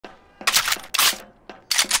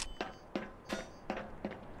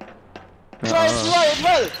It's Riley, it's Riley, it's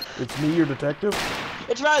Riley! It's me, your detective?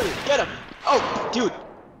 It's Riley, get him! Oh, dude!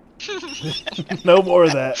 No more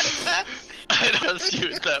of that. I don't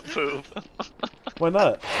shoot that poop. Why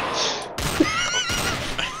not?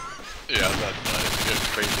 Yeah, that's nice. Good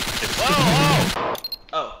crazy kid. Whoa, whoa!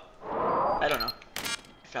 Oh. I don't know.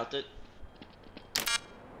 I felt it.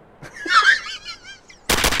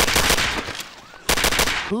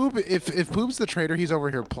 Poop, if Poop's the traitor, he's over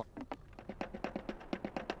here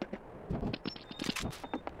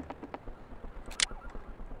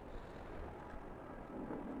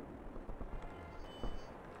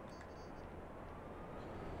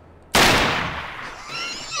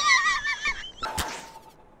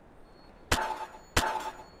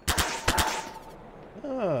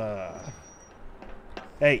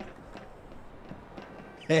Hey.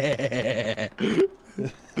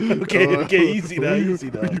 Okay, easy now,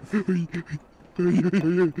 easy now.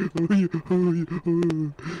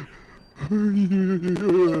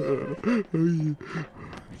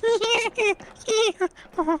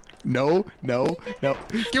 No.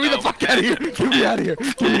 Get me the fuck out of here! Get me out of here!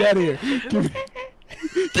 Get me out of here! Get me out of here!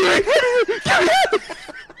 Get me out of here!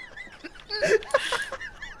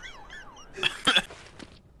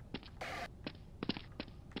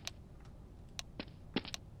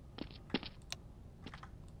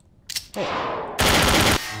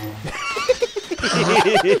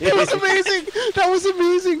 That was amazing! That was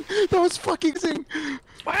amazing! That was fucking amazing!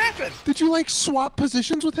 What happened? Did you like swap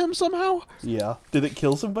positions with him somehow? Yeah. Did it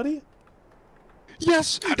kill somebody?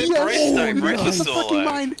 Yes! How did yes! Bryce die? You Bryce lost was the still fucking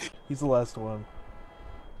alive. mind! He's the last one.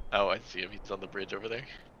 Oh, I see him. He's on the bridge over there.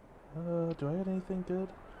 Do I got anything good?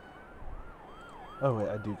 Oh wait,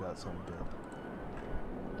 I do got something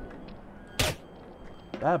good.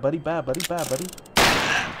 Bad buddy, bad buddy, bad buddy.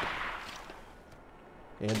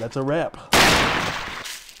 And that's a wrap.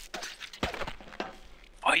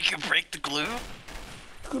 Oh, you can break the glue?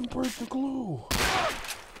 Couldn't break the glue.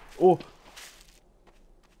 Oh.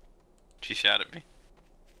 She shot at me.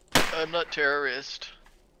 I'm not terrorist.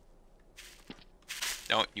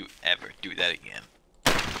 Don't you ever do that again.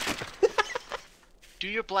 Do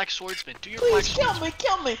your black swordsman. Do your black Please swordsman.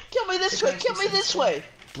 kill me this way, kill me this way!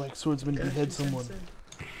 Black swordsman behead someone.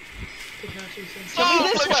 Oh,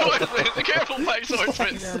 this black way. swordsman! Careful, black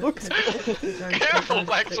swordsman! Careful,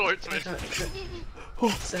 black swordsman!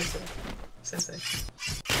 Sensei.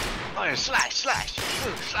 Oh, slash!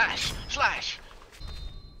 Ooh, slash!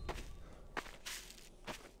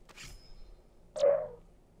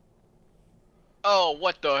 Oh,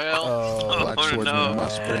 what the hell? Black swordsman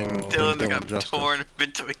must bring Dylan got justice. torn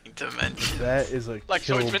between dimensions. That is a Black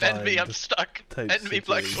swordsman, envy, I'm stuck. type Envy,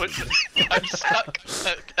 black situation. swordsman. I'm stuck.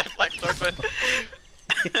 Black swordsman.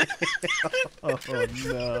 Oh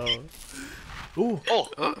no. Ooh. Oh.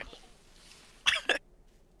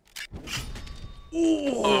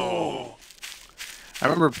 Ooh. Oh. I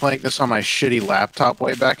remember playing this on my shitty laptop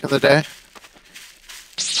way back in the day.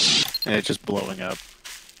 And it's just blowing up.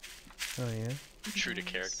 Oh yeah. True to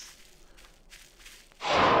character.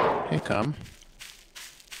 Hey, come.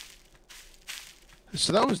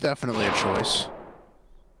 So that was definitely a choice.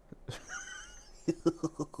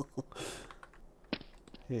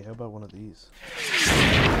 Hey, how about one of these?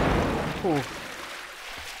 Oh.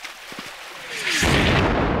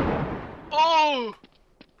 Oh!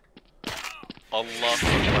 Allah.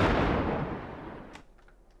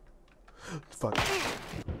 Fuck.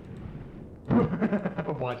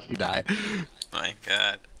 Watch you die. My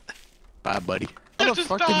god. Bye, buddy. I How the just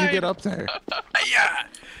fuck did you died. get up there? Yeah!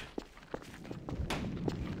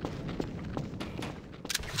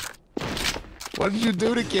 What did you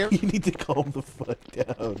do to Kim? You need to calm the fuck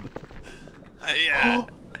down. Yeah!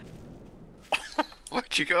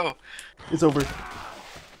 Where'd you go? It's over.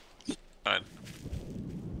 Fine.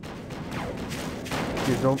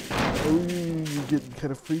 Here, don't. Oh, you're getting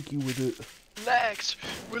kind of freaky with it.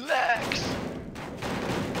 Relax!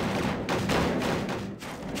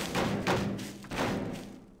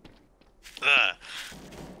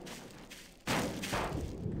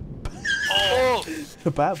 Oh!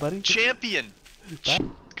 Bye, buddy. Champion! Bye.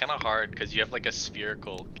 It's kinda hard because you have like a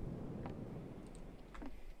spherical.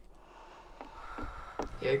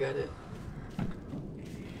 Yeah, I got it.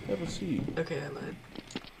 Have a seat. Okay, I lied.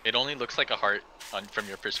 It only looks like a heart from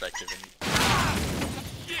your perspective. And...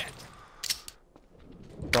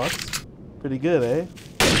 Thoughts? Pretty good, eh?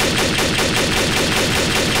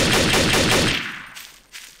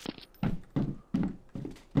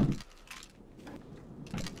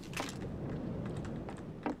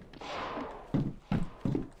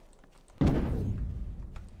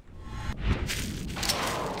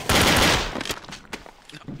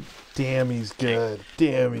 Damn, he's good.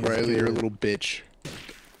 Damn, he's Riley, good. you're a little bitch.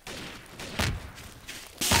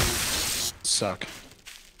 Suck.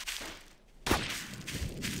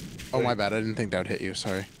 Oh, my bad. I didn't think that would hit you.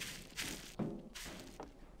 Sorry.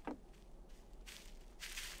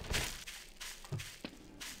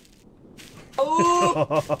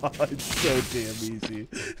 Oh, it's so damn easy.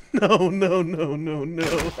 No, no, no, no,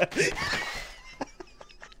 no.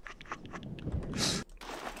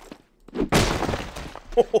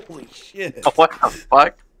 Holy shit. What the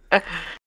fuck?